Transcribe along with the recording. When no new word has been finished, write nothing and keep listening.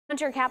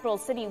Your capital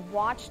city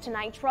watch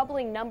tonight.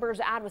 Troubling numbers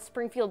add with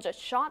Springfield's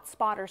shot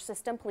spotter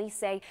system. Police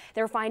say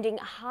they're finding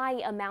high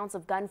amounts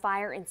of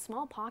gunfire in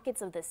small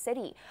pockets of the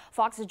city.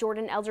 Fox's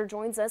Jordan Elder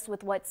joins us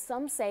with what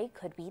some say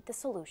could be the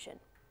solution.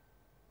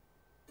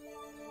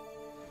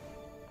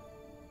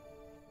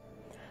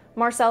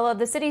 Marcella,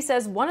 the city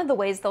says one of the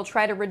ways they'll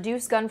try to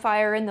reduce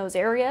gunfire in those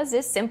areas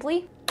is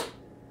simply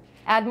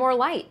add more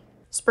light.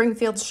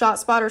 Springfield's shot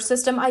spotter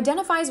system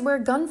identifies where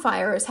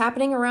gunfire is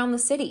happening around the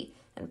city,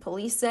 and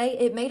police say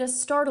it made a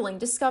startling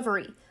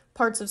discovery.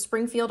 Parts of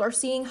Springfield are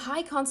seeing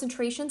high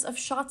concentrations of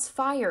shots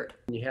fired.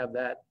 When you have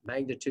that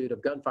magnitude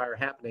of gunfire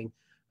happening,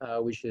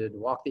 we should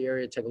walk the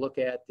area, take a look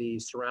at the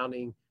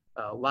surrounding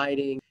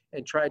lighting,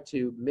 and try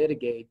to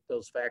mitigate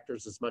those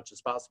factors as much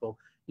as possible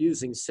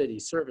using city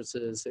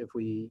services if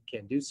we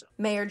can do so.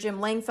 Mayor Jim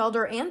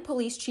Langfelder and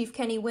Police Chief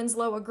Kenny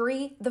Winslow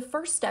agree the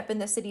first step in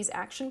the city's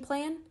action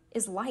plan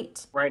is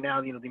light. Right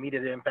now, the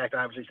immediate impact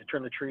obviously is to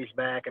turn the trees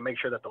back and make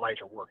sure that the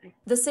lights are working.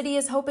 The city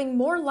is hoping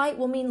more light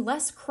will mean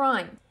less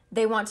crime.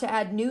 They want to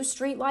add new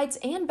street lights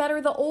and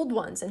better the old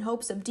ones in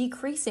hopes of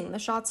decreasing the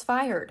shots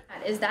fired.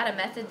 Is that a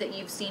method that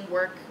you've seen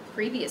work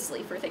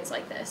previously for things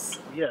like this?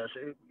 Yes,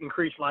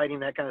 increased lighting,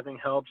 that kind of thing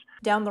helps.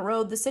 Down the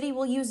road, the city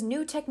will use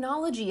new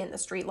technology in the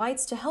street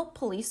lights to help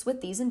police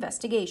with these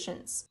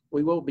investigations.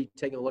 We will be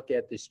taking a look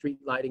at the street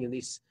lighting in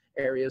these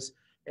areas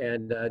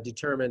and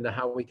determine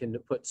how we can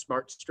put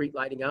smart street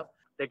lighting up.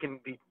 They can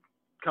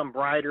become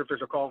brighter if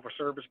there's a call for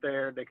service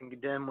there. They can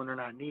get dim when they're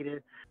not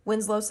needed.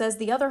 Winslow says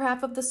the other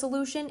half of the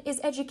solution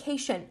is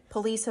education.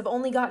 Police have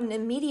only gotten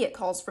immediate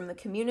calls from the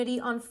community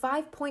on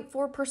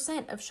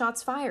 5.4% of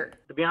shots fired.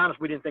 To be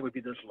honest, we didn't think we'd be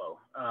this low.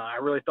 I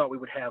really thought we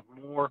would have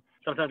more.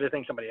 Sometimes they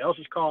think somebody else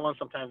is calling.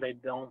 Sometimes they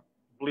don't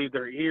believe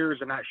their ears.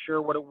 They're not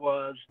sure what it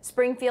was.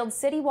 Springfield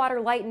City Water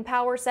Light and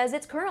Power says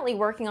it's currently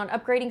working on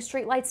upgrading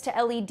streetlights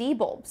to LED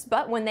bulbs,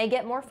 but when they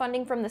get more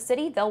funding from the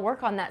city, they'll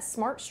work on that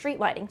smart street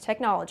lighting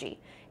technology.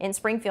 In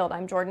Springfield,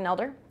 I'm Jordan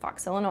Elder,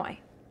 Fox, Illinois.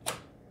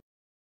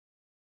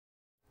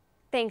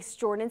 Thanks,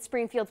 Jordan.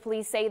 Springfield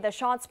police say the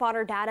shot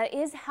spotter data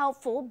is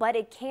helpful, but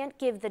it can't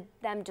give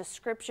them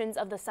descriptions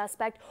of the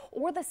suspect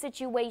or the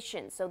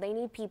situation, so they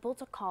need people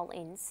to call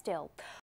in still.